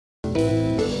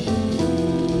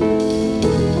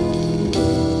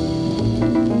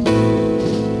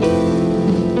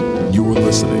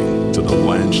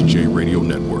LSJ Radio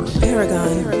Network.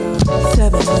 Paragon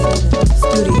 7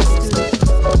 Studios.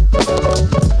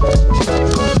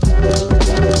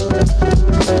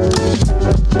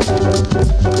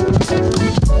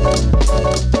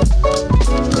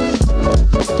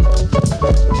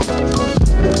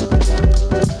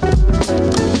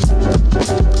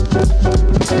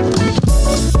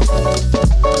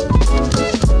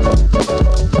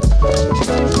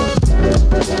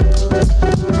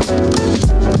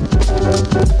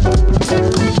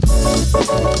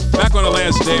 Back on the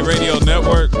LSJ Radio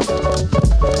Network.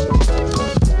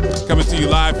 Coming to you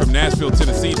live from Nashville,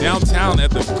 Tennessee, downtown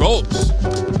at the Gulch.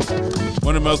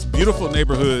 One of the most beautiful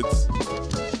neighborhoods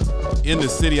in the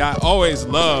city. I always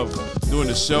love doing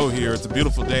the show here. It's a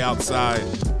beautiful day outside.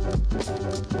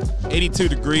 82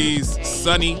 degrees,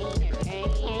 sunny.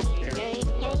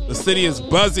 The city is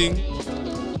buzzing.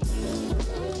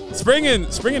 Spring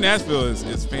in Nashville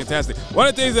is fantastic. One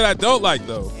of the things that I don't like,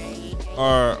 though,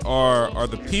 are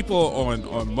the people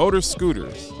on motor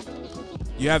scooters.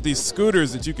 You have these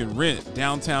scooters that you can rent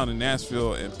downtown in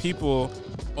Nashville, and people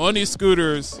on these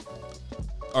scooters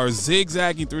are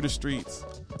zigzagging through the streets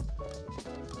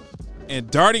and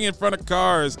darting in front of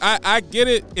cars. I get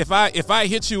it. If I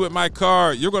hit you with my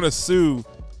car, you're gonna sue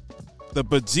the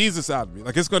bejesus out of me.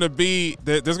 Like, it's gonna be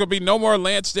there's gonna be no more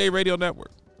Lance J Radio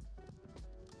Network.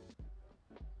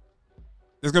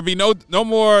 There's gonna be no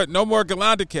more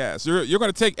Galandacast. You're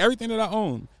gonna take everything that I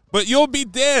own, but you'll be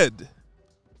dead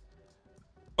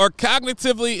or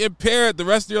cognitively impaired the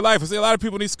rest of your life. I see a lot of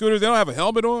people in these scooters, they don't have a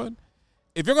helmet on.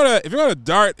 If you're gonna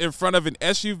dart in front of an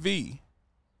SUV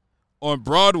on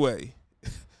Broadway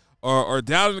or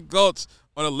down in the Gulch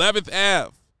on 11th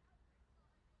Ave,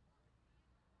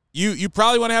 you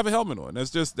probably want to have a helmet on.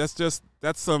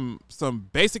 That's some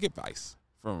basic advice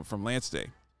from Lance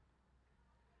J.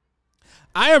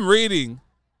 I'm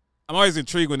always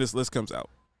intrigued when this list comes out.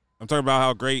 I'm talking about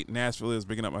how great Nashville is,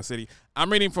 bigging up my city.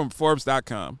 I'm reading from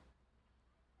Forbes.com.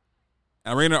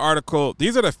 I'm reading an article.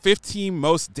 These are the 15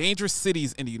 most dangerous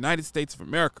cities in the United States of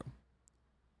America.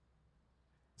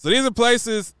 So these are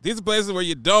places where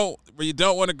you don't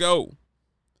want to go.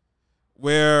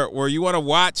 Where you want to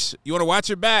watch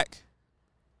your back.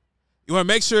 You want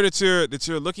to make sure that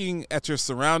you're looking at your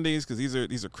surroundings, because these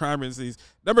are crime cities.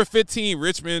 Number 15,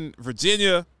 Richmond,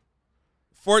 Virginia.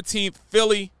 14th,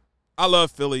 Philly. I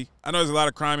love Philly. I know there's a lot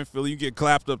of crime in Philly. You get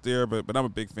clapped up there, but I'm a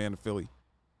big fan of Philly.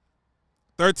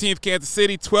 13th, Kansas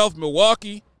City. 12th,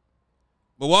 Milwaukee.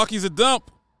 Milwaukee's a dump.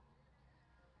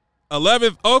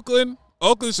 11th, Oakland.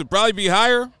 Oakland should probably be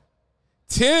higher.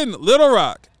 10, Little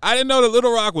Rock. I didn't know that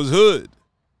Little Rock was hood.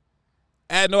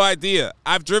 I had no idea.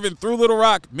 I've driven through Little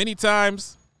Rock many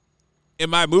times in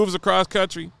my moves across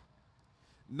country.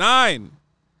 9,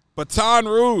 Baton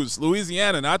Rouge,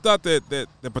 Louisiana. And I thought that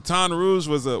Baton Rouge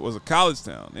was a college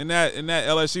town. In that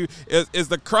LSU is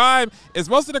the crime. Is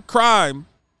most of the crime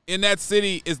in that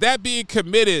city, is that being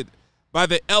committed by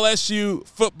the LSU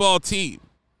football team?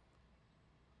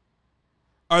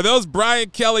 Are those Brian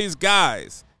Kelly's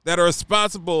guys that are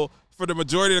responsible for the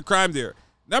majority of the crime there?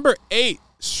 Number 8,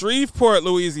 Shreveport,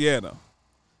 Louisiana.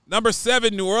 Number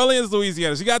 7, New Orleans,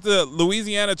 Louisiana. So you got the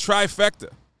Louisiana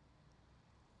trifecta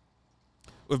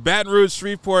with Baton Rouge,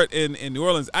 Shreveport, and New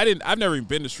Orleans. I've never even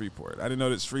been to Shreveport. I didn't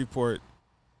know that Shreveport.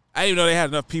 I didn't even know they had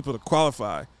enough people to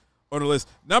qualify on the list.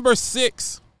 Number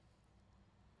 6,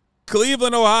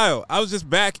 Cleveland, Ohio. I was just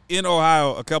back in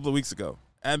Ohio a couple of weeks ago.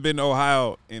 I haven't been to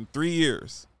Ohio in 3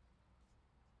 years,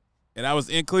 and I was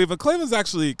in Cleveland.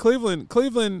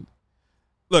 Cleveland.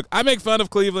 Look, I make fun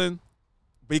of Cleveland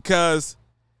because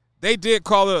they did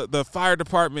call the fire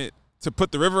department to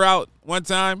put the river out one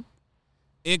time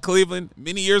in Cleveland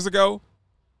many years ago.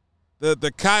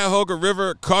 The Cuyahoga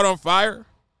River caught on fire,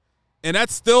 and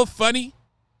that's still funny.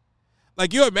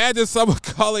 Like, you imagine someone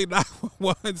calling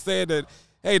 911 saying that,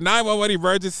 hey, 911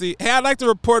 emergency. Hey, I'd like to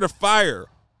report a fire.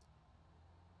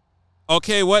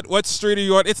 Okay, what street are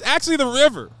you on? It's actually the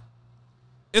river.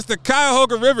 It's the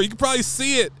Cuyahoga River. You can probably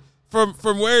see it from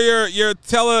where your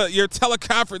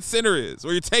teleconference center is,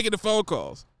 where you're taking the phone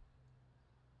calls.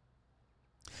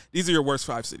 These are your worst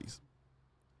 5 cities.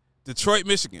 Detroit,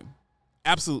 Michigan.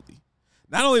 Absolutely.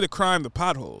 Not only the crime, the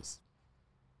potholes.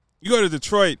 You go to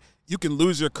Detroit, you can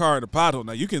lose your car in a pothole.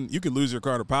 Now, you can lose your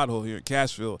car in a pothole here in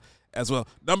Cashville as well.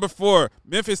 Number 4,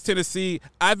 Memphis, Tennessee.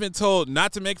 I've been told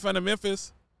not to make fun of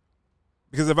Memphis,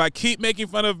 because if I keep making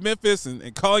fun of Memphis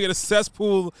and calling it a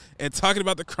cesspool and talking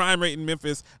about the crime rate in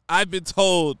Memphis, I've been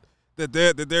told that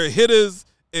they're hitters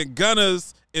and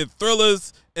gunners and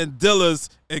thrillers and dillers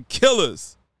and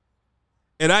killers.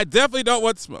 And I definitely don't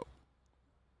want smoke.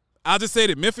 I'll just say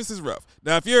that Memphis is rough.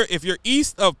 Now, if you're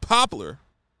east of Poplar,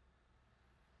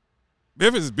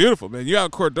 Memphis is beautiful, man. You out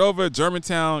in Cordova,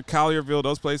 Germantown, Collierville,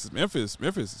 those places. Memphis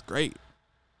is great.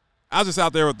 I was just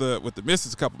out there with the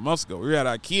missus a couple months ago. We were at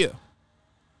IKEA.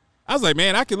 I was like,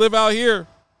 man, I could live out here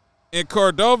in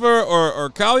Cordova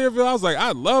or Collierville. I was like,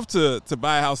 I'd love to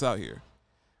buy a house out here.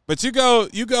 But you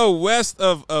go west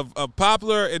of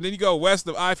Poplar, and then you go west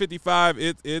of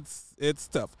I-55. It's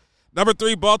tough. Number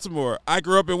 3, Baltimore. I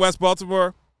grew up in West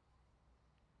Baltimore.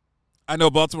 I know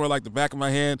Baltimore like the back of my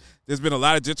hand. There's been a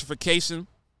lot of gentrification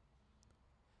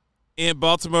in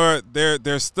Baltimore.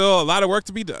 There's still a lot of work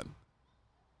to be done.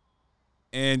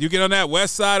 And you get on that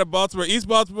west side of Baltimore, East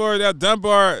Baltimore, that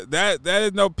Dunbar, that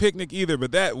is no picnic either.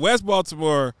 But that West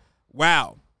Baltimore,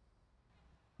 wow.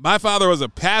 My father was a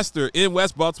pastor in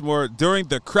West Baltimore during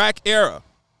the crack era,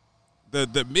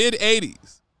 the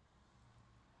mid-'80s.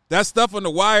 That stuff on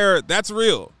the wire, that's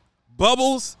real.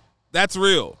 Bubbles, that's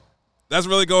real. That's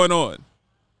really going on.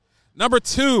 Number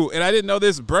 2, and I didn't know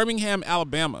this, Birmingham,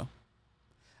 Alabama.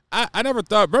 I never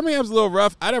thought, Birmingham's a little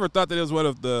rough. I never thought that it was one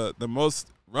of the most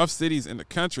rough cities in the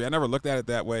country. I never looked at it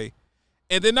that way.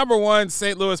 And then number 1,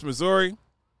 St. Louis, Missouri.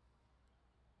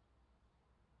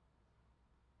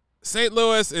 St.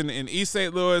 Louis and East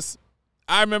St. Louis.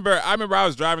 I remember I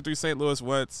was driving through St. Louis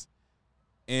once,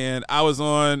 and I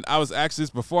was actually,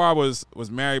 before I was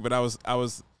married, but I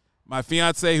was my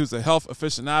fiance, who's a health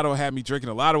aficionado, had me drinking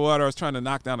a lot of water. I was trying to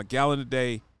knock down a gallon a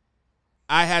day.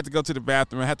 I had to go to the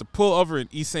bathroom. I had to pull over in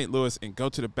East St. Louis and go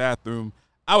to the bathroom.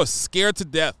 I was scared to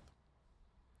death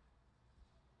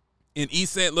in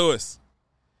East St. Louis,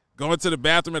 going to the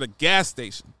bathroom at a gas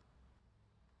station.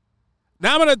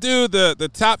 Now I'm going to do the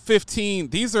top 15.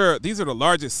 These are the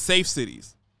largest safe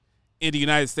cities in the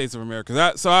United States of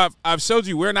America. So I've showed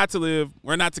you where not to live,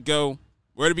 where not to go,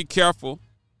 where to be careful,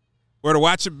 where to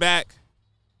watch your back,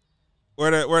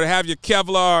 where to have your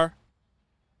Kevlar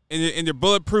and your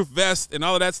bulletproof vest and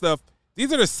all of that stuff.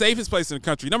 These are the safest places in the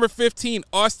country. Number 15,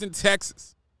 Austin,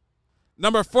 Texas.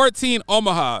 Number 14,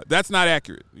 Omaha. That's not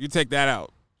accurate. You take that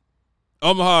out.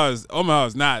 Omaha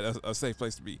is not a safe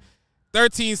place to be.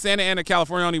 13, Santa Ana,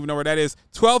 California. I don't even know where that is.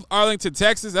 12, Arlington,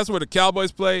 Texas. That's where the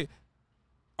Cowboys play.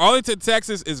 Arlington,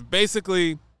 Texas is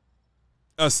basically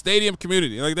a stadium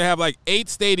community. Like, they have like 8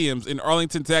 stadiums in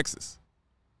Arlington, Texas.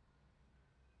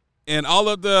 And all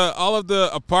of the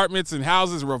apartments and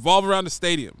houses revolve around the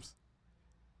stadiums.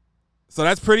 So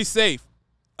that's pretty safe.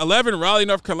 11, Raleigh,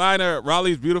 North Carolina.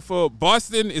 Raleigh's beautiful.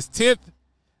 Boston is 10th.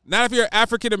 Not if you're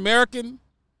African American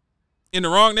in the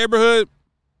wrong neighborhood.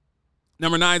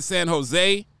 Number 9, San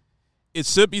Jose. It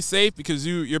should be safe because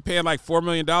you're paying like $4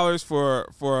 million for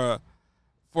a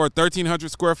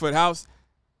 1,300 square foot house.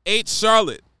 8,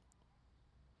 Charlotte.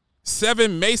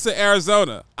 7, Mesa,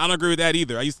 Arizona. I don't agree with that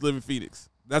either. I used to live in Phoenix.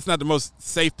 That's not the most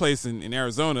safe place in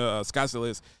Arizona. Scottsdale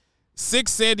is.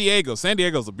 6, San Diego. San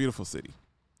Diego's a beautiful city.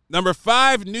 Number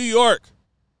 5, New York,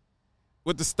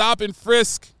 with the stop and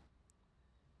frisk.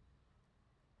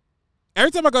 Every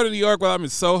time I go to New York, whether I'm in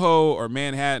Soho or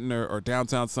Manhattan or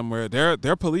downtown somewhere, there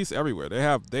are police everywhere. They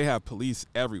have police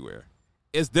everywhere.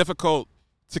 It's difficult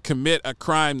to commit a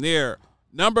crime there.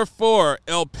 Number 4,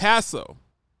 El Paso.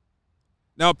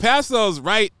 Now, El Paso's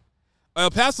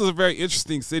a very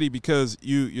interesting city because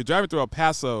you're driving through El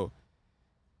Paso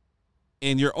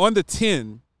and you're on the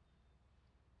 10,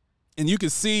 and you can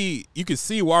see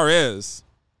Juarez.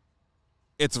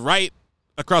 It's right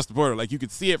across the border. Like, you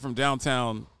could see it from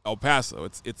downtown El Paso.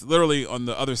 It's literally on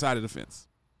the other side of the fence.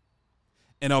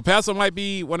 And El Paso might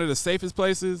be one of the safest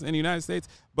places in the United States,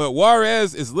 but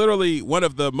Juarez is literally one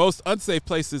of the most unsafe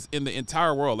places in the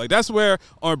entire world. Like, that's where,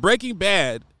 on Breaking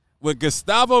Bad, when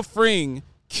Gustavo Fring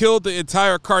killed the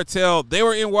entire cartel, they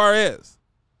were in Juarez.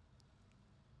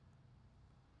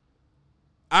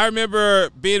 I remember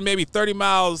being maybe 30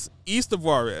 miles east of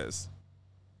Juarez.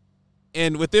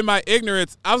 And within my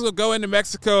ignorance, I was going to go into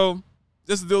Mexico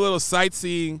just to do a little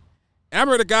sightseeing. And I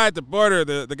remember the guy at the border,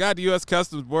 the guy at the U.S.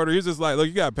 Customs border, he was just like, look,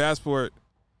 you got a passport.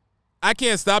 I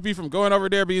can't stop you from going over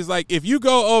there. But he's like, if you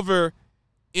go over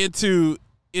into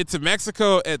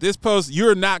Mexico at this post,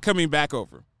 you're not coming back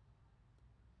over.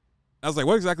 I was like,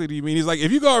 what exactly do you mean? He's like,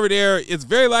 if you go over there, it's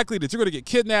very likely that you're going to get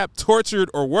kidnapped, tortured,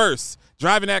 or worse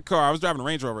driving that car. I was driving a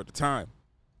Range Rover at the time.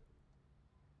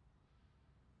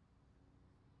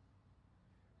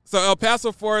 So El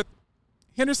Paso 4th,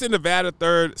 Henderson, Nevada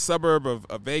 3rd, suburb of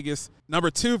Vegas.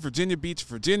 Number 2, Virginia Beach,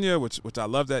 Virginia, which I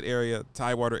love that area,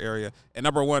 Tidewater area. And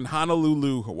number 1,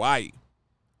 Honolulu, Hawaii.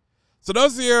 So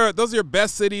those are your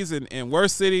best cities and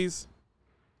worst cities.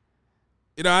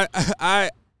 You know,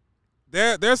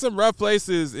 there's some rough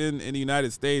places in the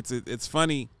United States. It's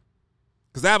funny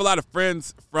because I have a lot of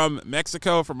friends from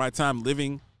Mexico from my time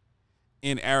living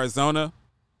in Arizona.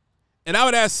 And I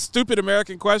would ask stupid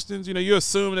American questions. You know, you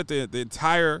assume that the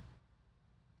entire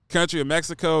country of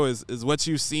Mexico is what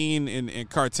you've seen in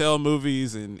cartel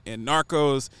movies and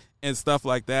Narcos and stuff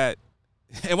like that.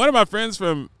 And one of my friends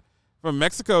from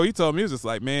Mexico, he told me, he was just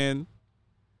like, man,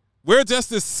 we're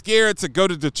just as scared to go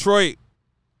to Detroit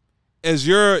as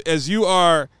you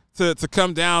are to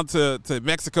come down to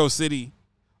Mexico City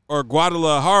or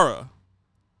Guadalajara.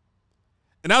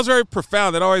 And that was very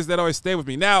profound. That always stayed with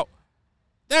me. Now,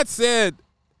 that said,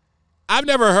 I've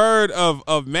never heard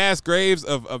of mass graves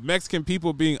of Mexican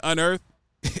people being unearthed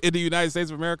in the United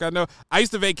States of America. I know I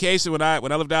used to vacation when I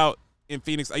lived out in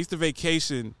Phoenix. I used to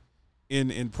vacation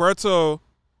in Puerto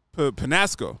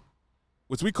Penasco,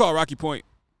 which we call Rocky Point.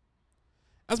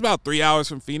 That's about 3 hours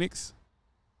from Phoenix.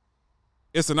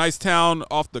 It's a nice town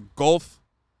off the Gulf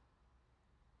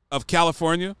of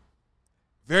California.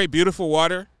 Very beautiful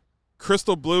water,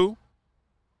 crystal blue,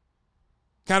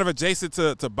 kind of adjacent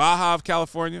to Baja of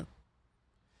California.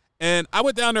 And I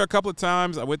went down there a couple of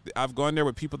times. I've gone there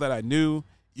with people that I knew.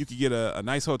 You could get a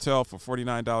nice hotel for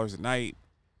 $49 a night.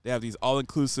 They have these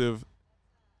all-inclusive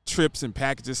trips and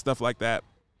packages, stuff like that.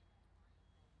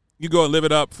 You go and live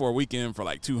it up for a weekend for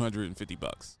like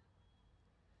 $250.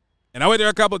 And I went there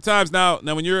a couple of times. Now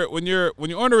when you're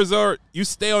on the resort, you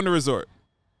stay on the resort.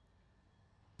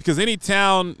 Because any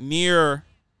town near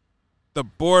the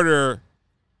border,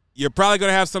 you're probably going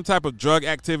to have some type of drug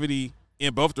activity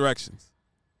in both directions.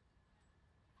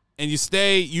 And you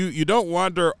stay, you don't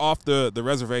wander off the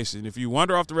reservation. If you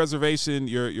wander off the reservation,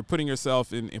 you're putting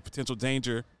yourself in potential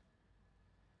danger.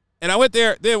 And I went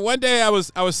there. Then one day I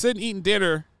was sitting eating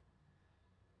dinner,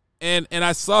 and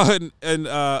I saw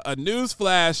a news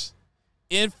flash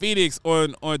in Phoenix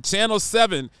on Channel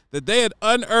 7 that they had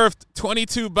unearthed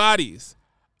 22 bodies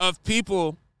of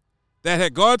people that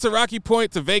had gone to Rocky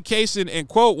Point to vacation and,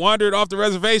 quote, wandered off the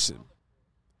reservation.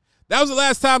 That was the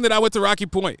last time that I went to Rocky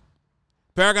Point.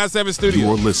 Paragon 7 Studio.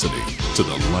 You're listening to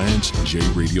the Lance J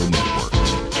Radio Network.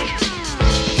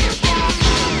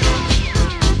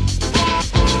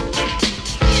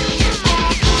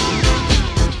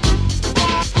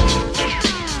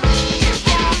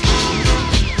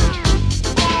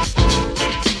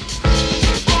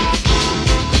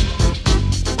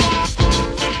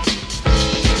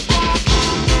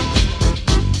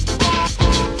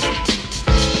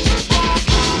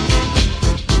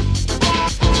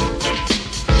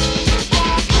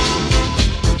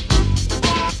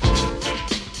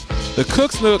 The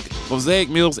Cook's Nook, Mosaic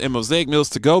Meals, and Mosaic Meals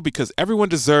to Go, because everyone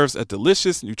deserves a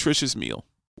delicious, nutritious meal.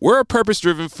 We're a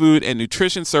purpose-driven food and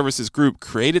nutrition services group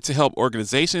created to help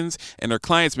organizations and their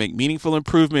clients make meaningful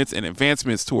improvements and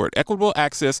advancements toward equitable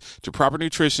access to proper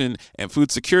nutrition and food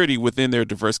security within their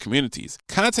diverse communities.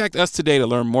 Contact us today to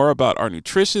learn more about our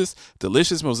nutritious,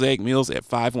 delicious Mosaic Meals at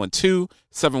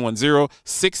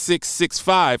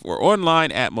 512-710-6665 or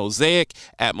online at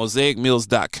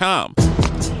mosaicmeals.com.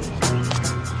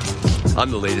 I'm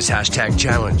the latest hashtag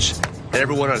challenge, and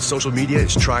everyone on social media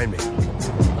is trying me.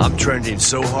 I'm trending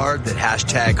so hard that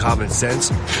hashtag common sense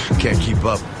can't keep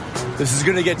up. This is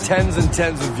going to get tens and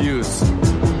tens of views.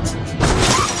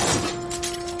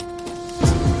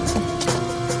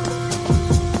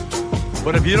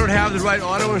 But if you don't have the right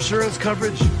auto insurance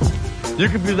coverage, you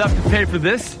could be left to pay for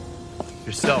this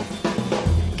yourself.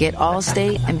 Get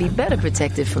Allstate and be better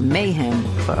protected from mayhem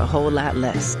for a whole lot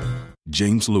less.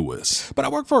 James Lewis. But I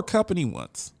worked for a company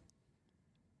once,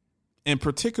 and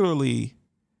particularly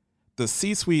the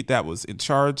C-suite that was in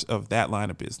charge of that line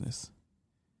of business.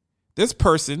 This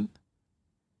person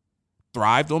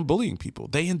thrived on bullying people.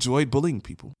 They enjoyed bullying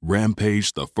people.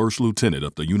 Rampage, the first lieutenant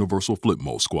of the Universal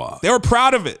Flipmo Squad. They were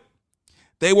proud of it.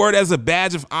 They wore it as a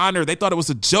badge of honor. They thought it was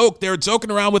a joke. They were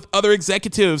joking around with other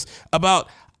executives about,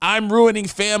 I'm ruining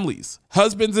families.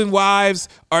 Husbands and wives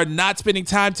are not spending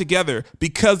time together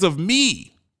because of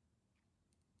me.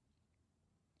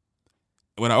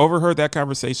 When I overheard that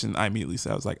conversation, I immediately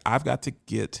said, I was like, I've got to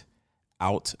get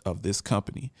out of this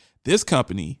company. This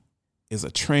company is a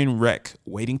train wreck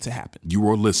waiting to happen. You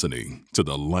are listening to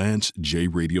the Lance J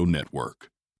Radio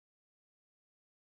Network.